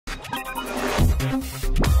Hello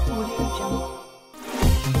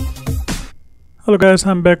guys,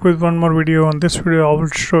 I'm back with one more video. On this video I will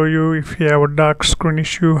show you if you have a dark screen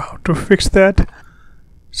issue, how to fix that.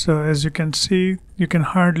 So as you can see, you can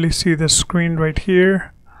hardly see the screen right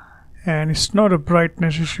here, and it's not a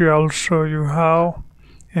brightness issue. I'll show you how.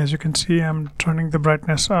 As you can see, I'm turning the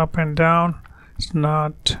brightness up and down. It's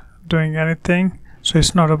not doing anything, so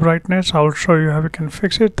it's not a brightness. I'll show you how we can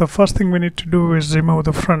fix it. The first thing we need to do is remove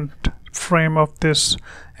the front frame of this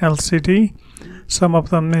LCD. Some of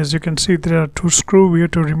them, as you can see, there are two screws. We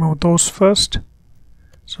have to remove those first.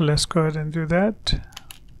 So let's go ahead and do that.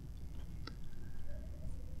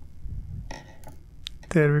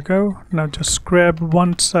 There we go. Now just grab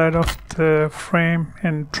one side of the frame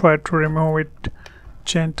and try to remove it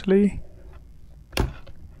gently.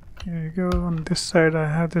 Here you go. On this side I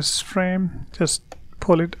have this frame. Just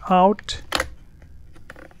pull it out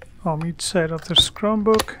from each side of this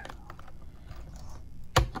Chromebook.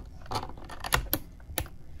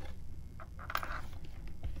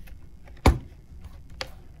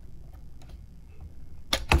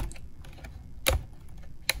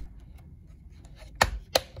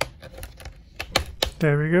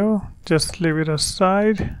 There we go. Just leave it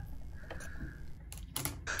aside.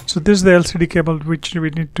 So this is the LCD cable which we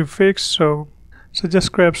need to fix. So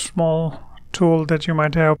just grab small tool that you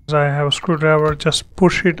might have. I have a screwdriver. Just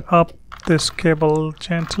push it up this cable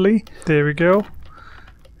gently. There we go.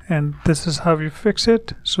 And this is how you fix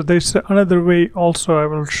it. So there's another way also I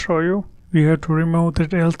will show you. We have to remove that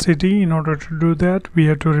LCD. In order to do that, we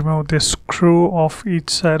have to remove this screw off each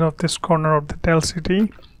side of this corner of the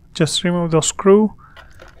LCD. Just remove the screw.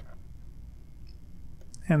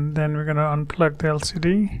 And then we're gonna unplug the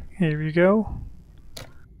LCD. Here we go.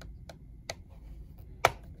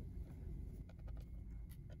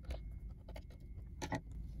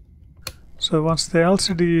 So once the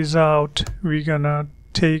LCD is out, we're gonna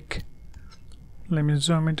take, let me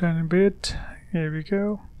zoom it in a bit. Here we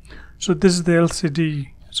go. So this is the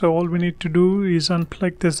LCD. So all we need to do is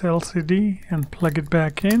unplug this LCD and plug it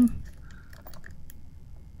back in.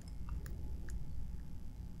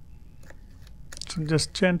 So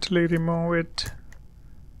just gently remove it.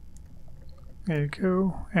 There you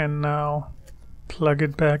go. And now plug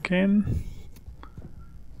it back in.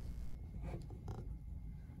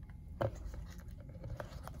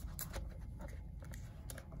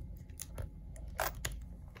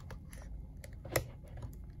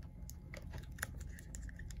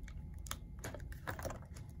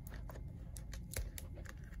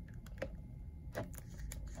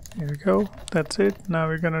 Here we go. That's it. Now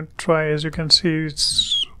we're gonna try. As you can see,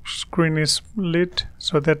 its screen is lit,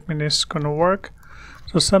 so that means it's gonna work.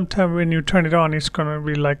 So sometime when you turn it on, it's gonna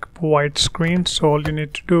be like white screen. So all you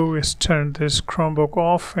need to do is turn this Chromebook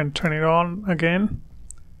off and turn it on again.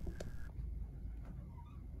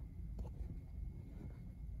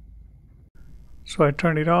 So I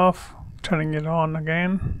turned it off, turning it on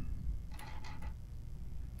again.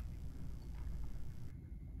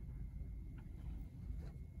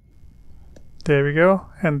 There we go,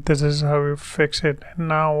 and this is how we fix it. And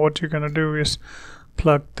now what you're gonna do is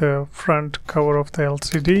plug the front cover of the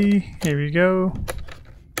LCD. Here we go.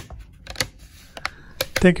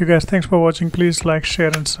 Thank you guys. Thanks for watching. Please like,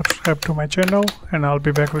 share and subscribe to my channel, and I'll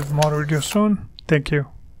be back with more videos soon. Thank you.